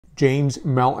James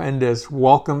Melendez.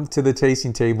 Welcome to the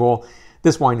tasting table.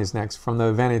 This wine is next from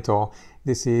the Veneto.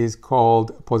 This is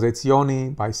called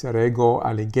Possessioni by Serego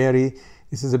Alighieri.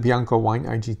 This is a Bianco wine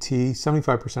IGT.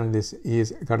 75% of this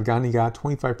is Garganiga,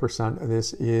 25% of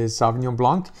this is Sauvignon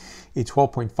Blanc, a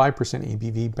 12.5%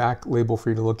 ABV. Back label for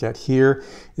you to look at here.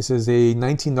 This is a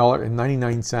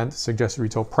 $19.99 suggested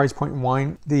retail price point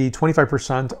wine. The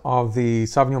 25% of the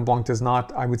Sauvignon Blanc does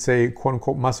not, I would say, quote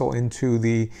unquote, muscle into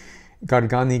the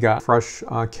Garganiga fresh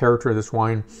character of this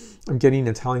wine. I'm getting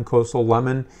Italian coastal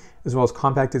lemon, as well as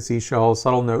compacted seashells,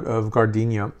 subtle note of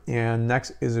gardenia. And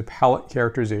next is a palate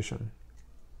characterization.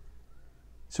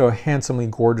 So a handsomely,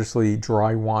 gorgeously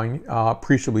dry wine,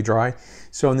 appreciably dry.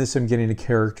 So in this, I'm getting a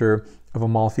character of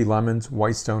Amalfi lemons,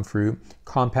 white stone fruit,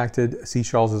 compacted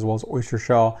seashells, as well as oyster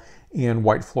shell, and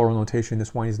white floral notation.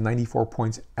 This wine is 94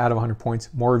 points out of 100 points.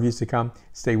 More reviews to come.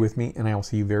 Stay with me, and I will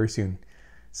see you very soon.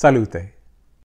 Salute!